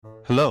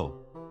Hello,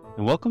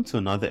 and welcome to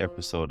another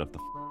episode of the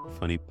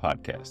Funny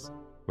Podcast,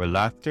 where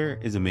laughter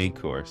is a main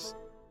course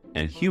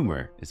and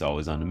humor is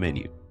always on the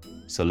menu.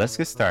 So let's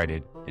get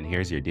started, and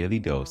here's your daily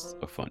dose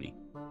of funny.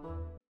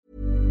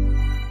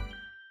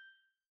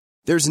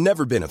 There's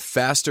never been a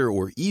faster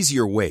or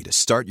easier way to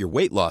start your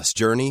weight loss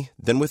journey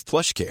than with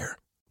PlushCare.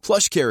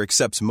 PlushCare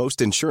accepts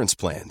most insurance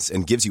plans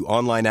and gives you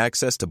online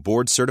access to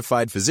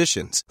board-certified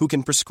physicians who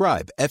can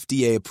prescribe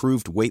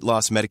FDA-approved weight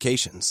loss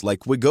medications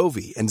like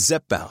Wegovy and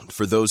Zepbound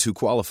for those who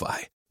qualify.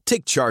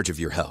 Take charge of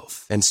your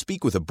health and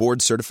speak with a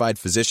board-certified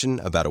physician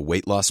about a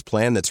weight loss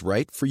plan that's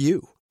right for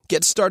you.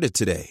 Get started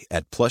today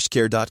at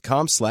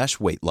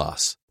plushcare.com/weight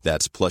loss.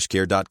 That's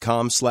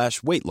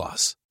plushcare.com/weight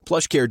loss.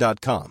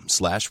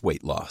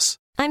 plushcare.com/weight loss.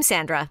 I'm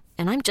Sandra,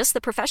 and I'm just the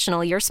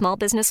professional your small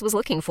business was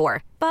looking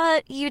for.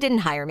 But you didn't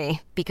hire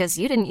me because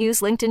you didn't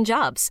use LinkedIn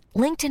Jobs.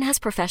 LinkedIn has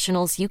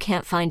professionals you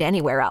can't find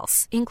anywhere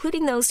else,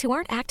 including those who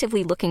aren't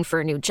actively looking for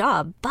a new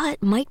job,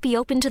 but might be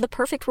open to the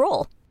perfect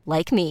role,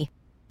 like me.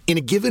 In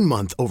a given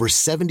month, over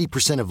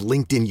 70% of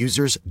LinkedIn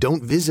users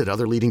don't visit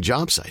other leading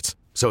job sites.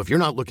 So if you're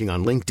not looking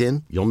on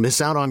LinkedIn, you'll miss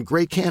out on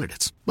great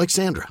candidates like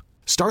Sandra.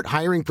 Start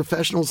hiring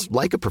professionals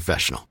like a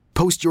professional.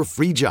 Post your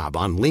free job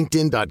on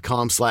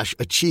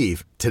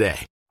linkedin.com/achieve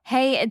today.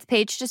 Hey, it's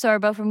Paige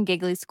DeSorbo from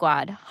Giggly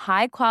Squad.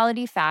 High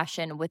quality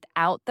fashion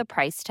without the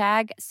price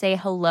tag. Say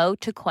hello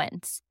to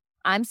Quince.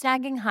 I'm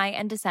snagging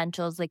high-end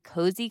essentials like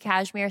cozy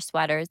cashmere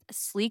sweaters,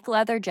 sleek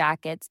leather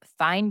jackets,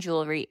 fine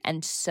jewelry,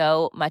 and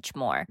so much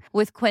more.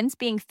 With Quince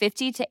being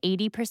 50 to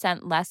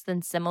 80% less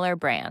than similar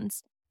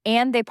brands.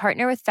 And they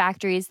partner with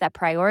factories that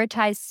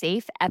prioritize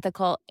safe,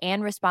 ethical,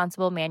 and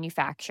responsible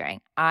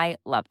manufacturing. I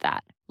love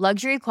that.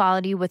 Luxury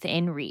quality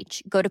within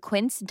reach. Go to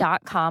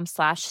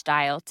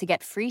quince.com/style to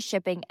get free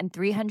shipping and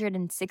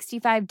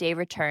 365-day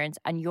returns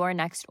on your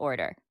next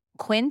order.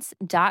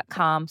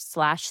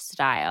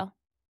 Quince.com/style.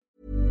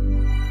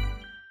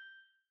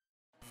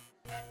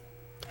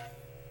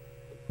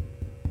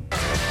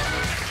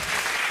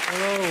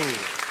 Hello.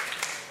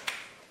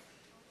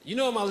 You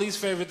know what my least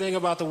favorite thing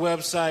about the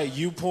website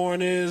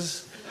YouPorn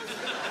is?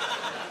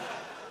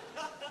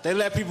 They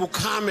let people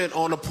comment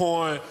on the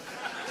porn,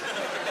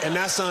 and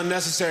that's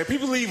unnecessary.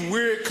 People leave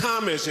weird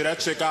comments. Yeah, that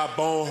chick, I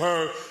bone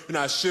her, and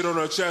I shit on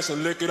her chest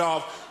and lick it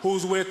off.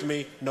 Who's with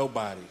me?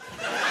 Nobody.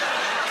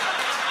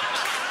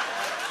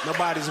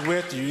 Nobody's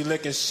with you. You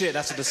licking shit.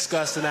 That's a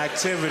disgusting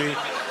activity.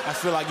 I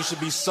feel like you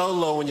should be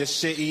solo in your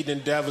shit-eating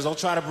endeavors. Don't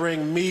try to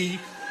bring me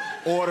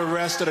or the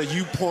rest of the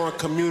YouPorn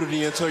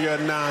community into your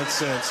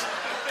nonsense.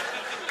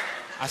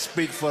 I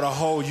speak for the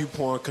whole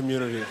YouPorn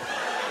community.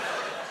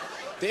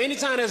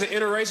 Anytime there's an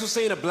interracial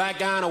scene, a black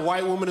guy and a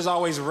white woman, is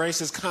always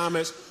racist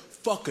comments.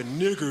 Fucking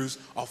niggers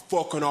are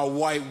fucking our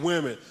white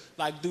women.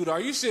 Like, dude, are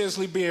you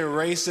seriously being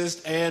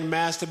racist and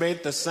masturbate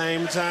at the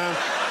same time?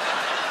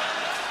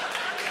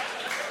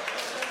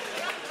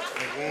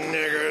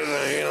 Niggers,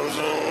 I hate them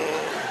so.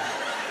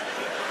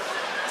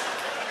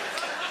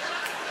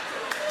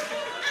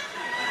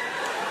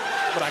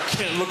 But I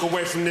can't look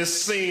away from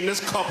this scene.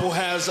 This couple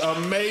has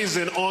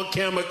amazing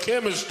on-camera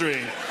chemistry.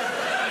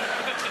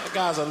 That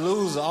guy's a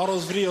loser. All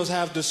those videos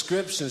have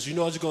descriptions. You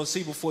know what you're going to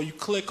see before you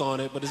click on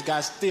it, but this guy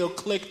still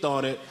clicked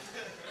on it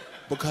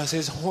because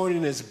his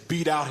horniness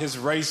beat out his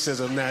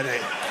racism that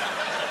day.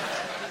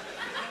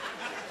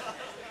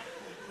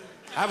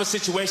 I have a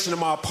situation in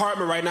my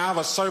apartment right now. I have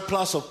a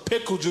surplus of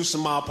pickle juice in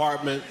my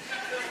apartment.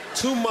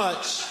 Too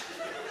much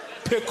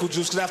pickle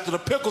juice, because after the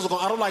pickles are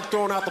gone, I don't like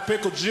throwing out the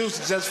pickle juice.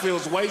 It just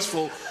feels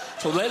wasteful.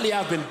 So lately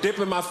I've been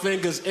dipping my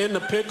fingers in the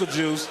pickle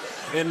juice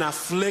and I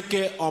flick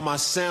it on my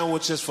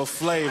sandwiches for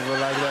flavor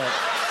like that.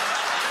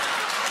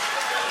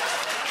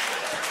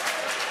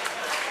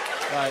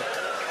 Like,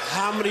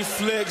 how many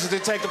flicks does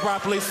it take to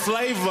properly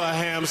flavor a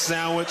ham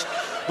sandwich?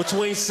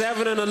 Between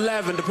 7 and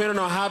 11, depending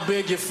on how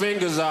big your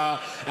fingers are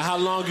and how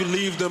long you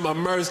leave them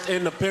immersed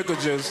in the pickle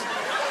juice.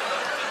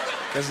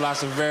 There's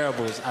lots of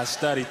variables. I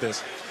studied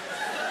this.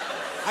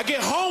 I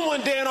get home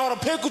one day and all the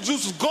pickle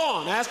juice is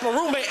gone. I asked my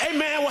roommate, hey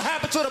man, what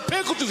happened to the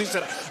pickle juice? He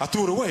said, I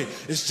threw it away.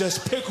 It's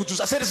just pickle juice.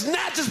 I said, it's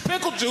not just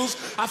pickle juice.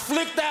 I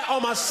flicked that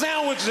on my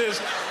sandwiches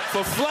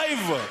for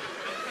flavor.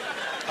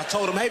 I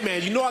told him, hey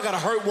man, you know I gotta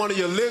hurt one of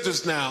your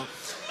lizards now.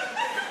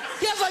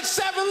 He has like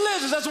 7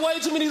 lizards. That's way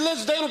too many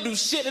lizards. They don't do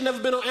shit. They've never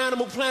been on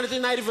Animal Planet.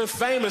 They're not even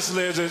famous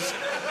lizards.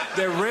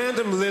 They're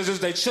random lizards.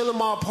 They chill in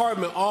my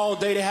apartment all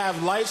day. They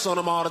have lights on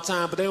them all the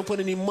time, but they don't put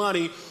any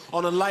money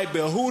on a light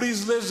bill. Who are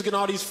these lizards getting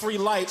all these free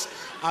lights?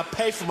 I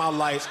pay for my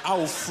lights. I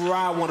will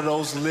fry one of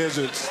those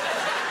lizards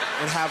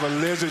and have a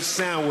lizard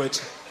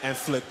sandwich and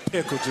flick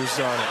pickle juice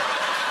on it.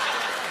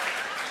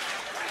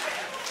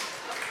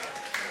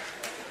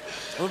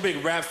 I'm a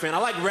big rap fan. I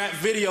like rap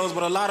videos,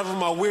 but a lot of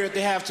them are weird.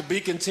 They have to be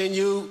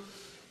continued,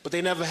 but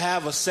they never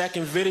have a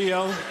second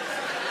video.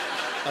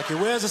 Like,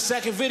 where's the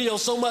second video?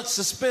 So much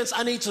suspense.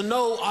 I need to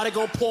know, are they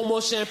gonna pour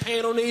more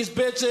champagne on these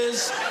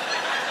bitches?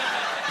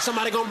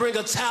 Somebody gonna bring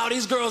a towel?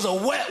 These girls are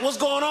wet. What's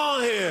going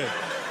on here?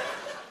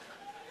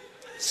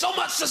 So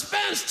much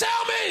suspense.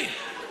 Tell me.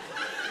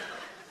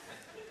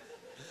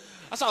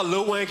 I saw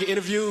Lil Wayne get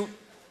interviewed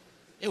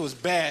It was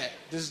bad.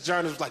 This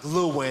journalist was like,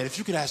 Lil Wayne, if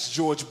you could ask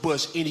George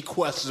Bush any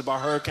questions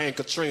about Hurricane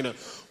Katrina,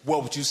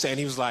 what would you say? And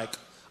he was like,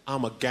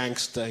 I'm a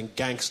gangster and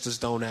gangsters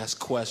don't ask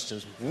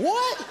questions.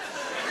 What?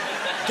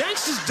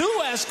 Gangsters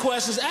do ask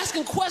questions.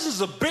 Asking questions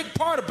is a big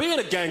part of being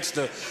a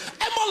gangster.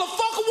 Hey,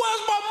 motherfucker,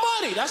 where's my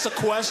money? That's a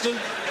question.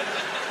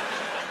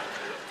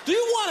 Do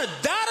you want to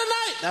die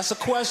tonight? That's a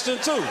question,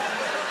 too.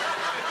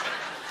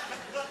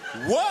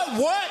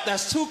 What?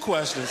 That's two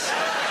questions.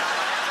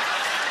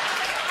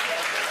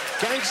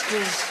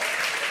 Gangsters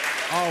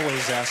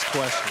always ask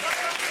questions.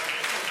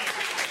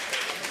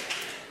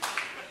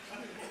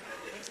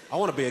 I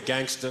want to be a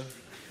gangster.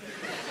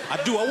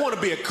 I do. I want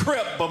to be a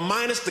Crip, but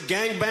minus the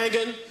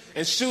gangbanging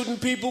and shooting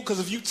people, because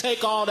if you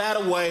take all that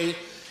away,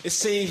 it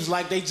seems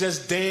like they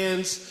just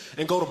dance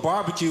and go to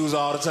barbecues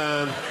all the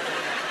time.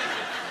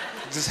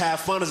 Just have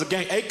fun as a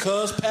gang. Hey,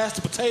 cuz, pass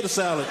the potato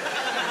salad.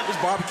 This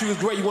barbecue is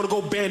great. You want to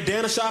go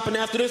bandana shopping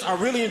after this? I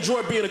really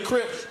enjoy being a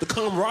Crip. The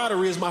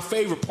camaraderie is my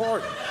favorite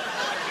part.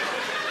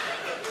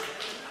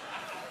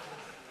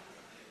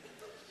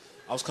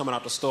 I was coming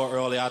out the store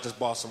early. I just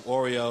bought some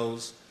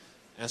Oreos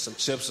and some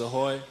Chips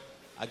Ahoy.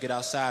 I get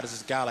outside, there's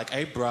this guy like,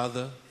 hey,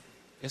 brother,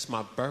 it's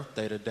my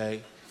birthday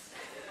today.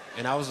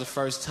 And that was the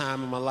first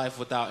time in my life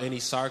without any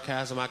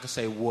sarcasm I could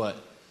say, what?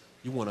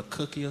 You want a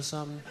cookie or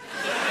something?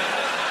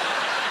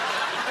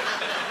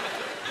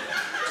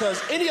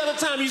 Because any other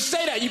time you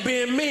say that, you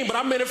being mean, but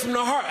I meant it from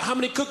the heart. How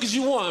many cookies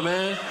you want,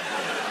 man?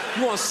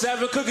 You want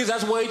 7 cookies?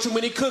 That's way too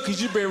many cookies.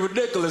 You're being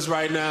ridiculous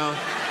right now.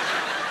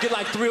 Get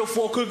like 3 or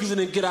 4 cookies and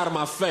then get out of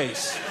my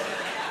face.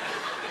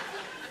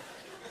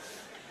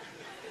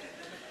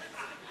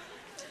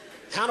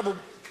 Hannibal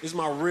is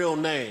my real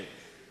name.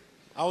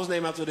 I was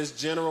named after this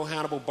General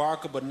Hannibal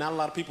Barker, but not a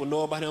lot of people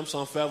know about him, so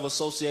I'm forever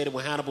associated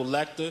with Hannibal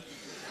Lecter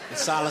and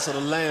Silence of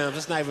the Lambs.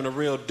 That's not even a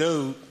real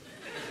dude.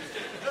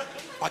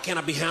 Why can't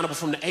I be Hannibal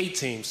from the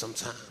A-Team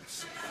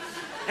sometimes?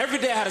 Every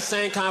day I had the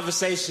same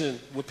conversation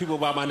with people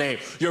about my name.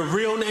 Your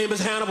real name is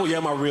Hannibal? Yeah,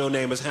 my real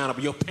name is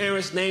Hannibal. Your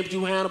parents named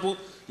you Hannibal?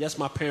 Yes,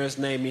 my parents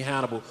named me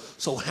Hannibal.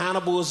 So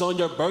Hannibal is on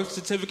your birth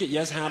certificate?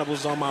 Yes, Hannibal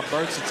is on my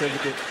birth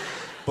certificate.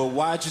 But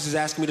why'd you just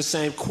ask me the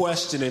same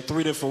question in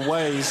 3 different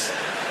ways?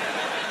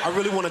 I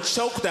really want to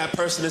choke that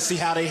person and see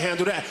how they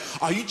handle that.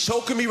 Are you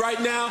choking me right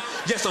now?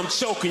 Yes, I'm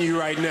choking you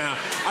right now.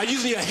 Are you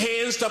using your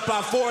hands to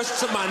apply force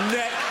to my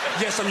neck?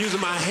 Yes, I'm using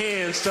my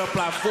hands to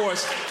apply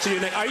force to your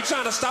neck. Are you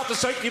trying to stop the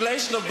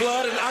circulation of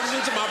blood and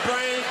oxygen to my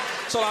brain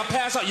so I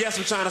pass out? Yes,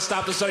 I'm trying to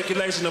stop the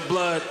circulation of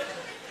blood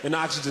and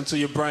oxygen to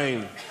your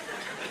brain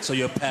so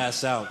you'll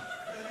pass out.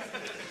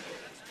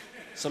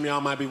 Some of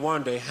y'all might be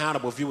wondering,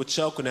 Hannibal, if you were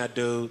choking that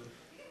dude,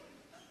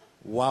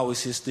 why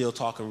was he still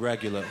talking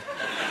regular?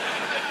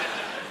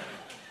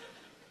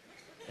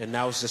 And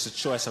that was just a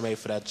choice I made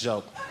for that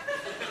joke.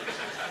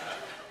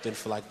 Didn't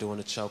feel like doing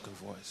the choking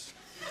voice.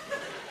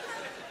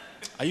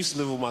 I used to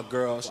live with my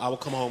girl. I would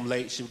come home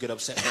late. She would get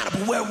upset.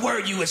 Hannibal, where were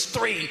you? It's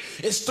 3.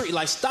 It's 3.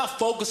 Like, stop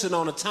focusing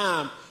on the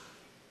time.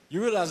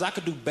 You realize I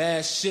could do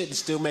bad shit and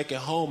still make it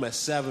home at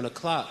 7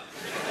 o'clock.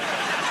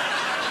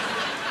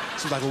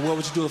 She was like, well, what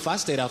would you do if I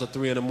stayed out till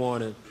 3 in the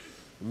morning?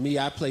 Me,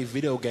 I play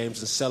video games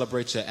and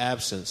celebrate your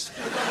absence.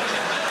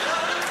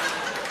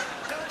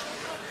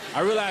 I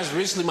realized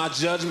recently my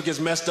judgment gets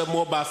messed up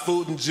more by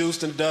food and juice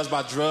than it does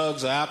by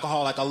drugs or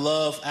alcohol. Like, I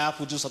love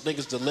apple juice. I think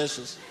it's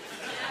delicious.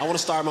 I want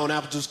to start my own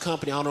apple juice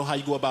company. I don't know how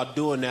you go about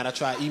doing that. I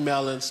tried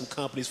emailing some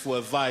companies for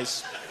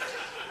advice.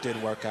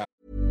 Didn't work out.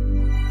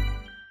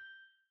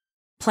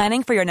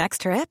 Planning for your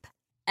next trip?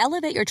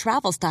 Elevate your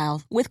travel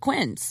style with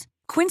Quince.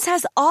 Quince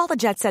has all the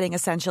jet-setting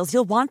essentials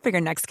you'll want for your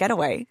next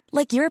getaway,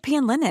 like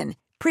European linen,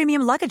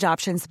 premium luggage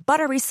options,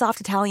 buttery soft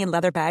Italian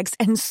leather bags,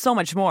 and so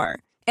much more.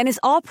 And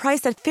is all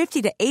priced at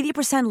 50 to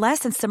 80% less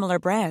than similar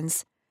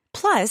brands.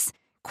 Plus,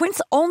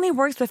 Quince only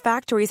works with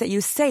factories that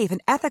use safe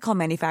and ethical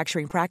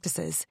manufacturing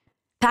practices.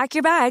 Pack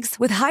your bags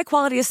with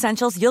high-quality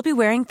essentials you'll be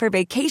wearing for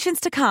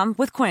vacations to come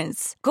with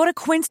Quince. Go to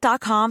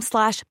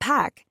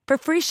quince.com/pack for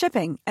free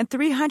shipping and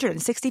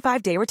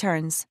 365-day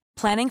returns.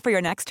 Planning for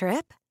your next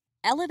trip?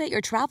 Elevate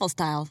your travel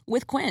style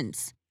with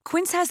Quince.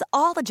 Quince has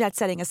all the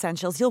jet-setting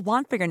essentials you'll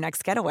want for your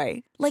next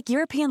getaway, like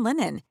European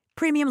linen,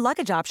 premium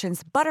luggage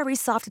options, buttery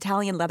soft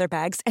Italian leather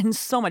bags, and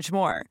so much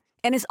more.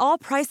 And is all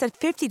priced at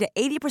 50 to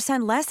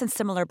 80% less than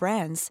similar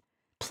brands.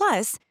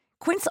 Plus,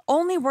 Quince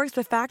only works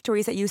with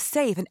factories that use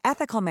safe and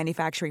ethical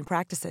manufacturing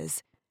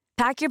practices.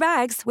 Pack your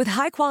bags with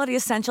high-quality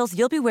essentials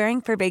you'll be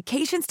wearing for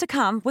vacations to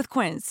come with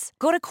Quince.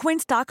 Go to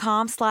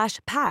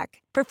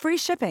quince.com/pack for free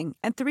shipping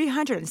and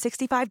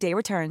 365-day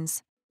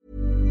returns.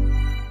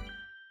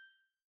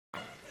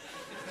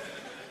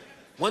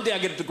 One day I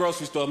get at the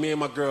grocery store, me and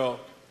my girl,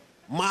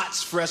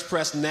 Mott's Fresh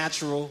Pressed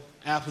Natural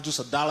apple juice,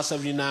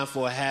 $1.79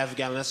 for a half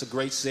gallon. That's a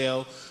great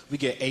sale. We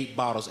get 8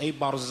 bottles. 8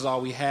 bottles is all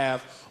we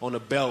have on the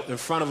belt. In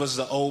front of us is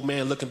an old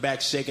man looking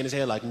back, shaking his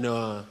head like,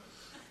 nah,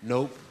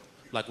 nope.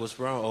 Like, what's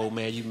wrong, old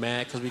man? You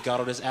mad because we got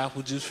all this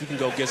apple juice? You can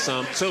go get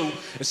some, too.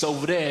 It's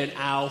over there in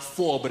aisle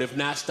 4. But if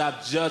not,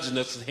 stop judging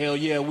us. Hell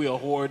yeah, we are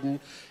hoarding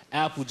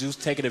apple juice,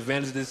 taking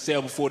advantage of this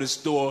sale before the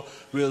store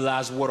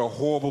realized what a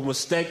horrible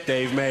mistake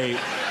they've made.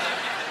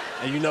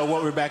 And you know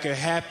what? We're back here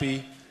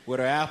happy with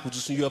our apple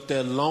juice, and you up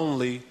there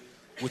lonely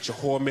with your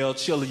Hormel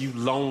chili, you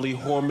lonely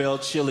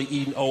Hormel chili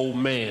eating old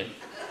man.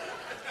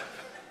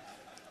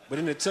 But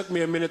then it took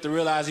me a minute to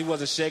realize he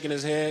wasn't shaking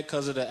his head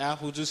because of the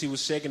apple juice. He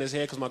was shaking his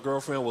head because my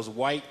girlfriend was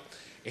white,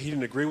 and he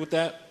didn't agree with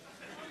that.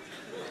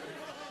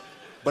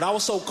 But I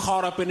was so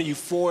caught up in the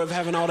euphoria of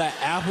having all that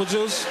apple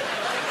juice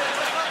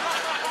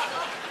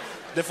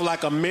that for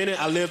like a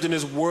minute, I lived in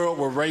this world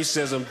where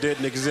racism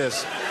didn't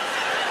exist.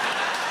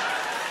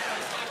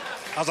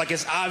 I was like,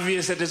 it's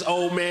obvious that this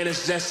old man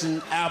is just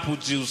an apple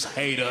juice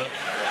hater.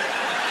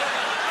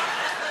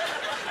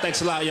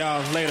 Thanks a lot,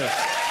 y'all. Later.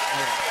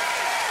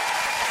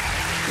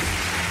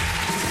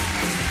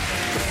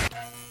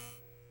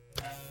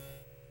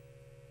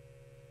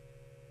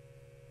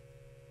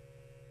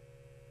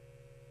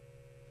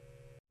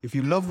 If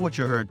you love what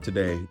you heard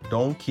today,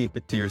 don't keep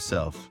it to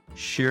yourself.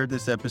 Share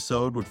this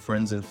episode with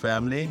friends and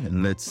family,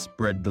 and let's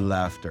spread the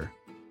laughter.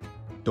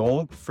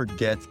 Don't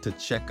forget to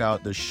check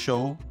out the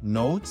show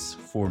notes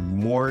for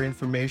more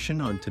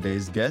information on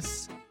today's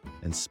guests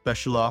and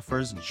special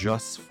offers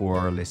just for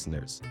our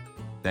listeners.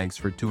 Thanks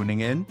for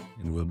tuning in,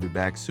 and we'll be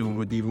back soon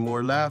with even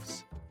more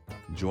laughs.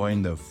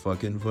 Join the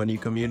fucking funny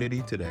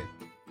community today.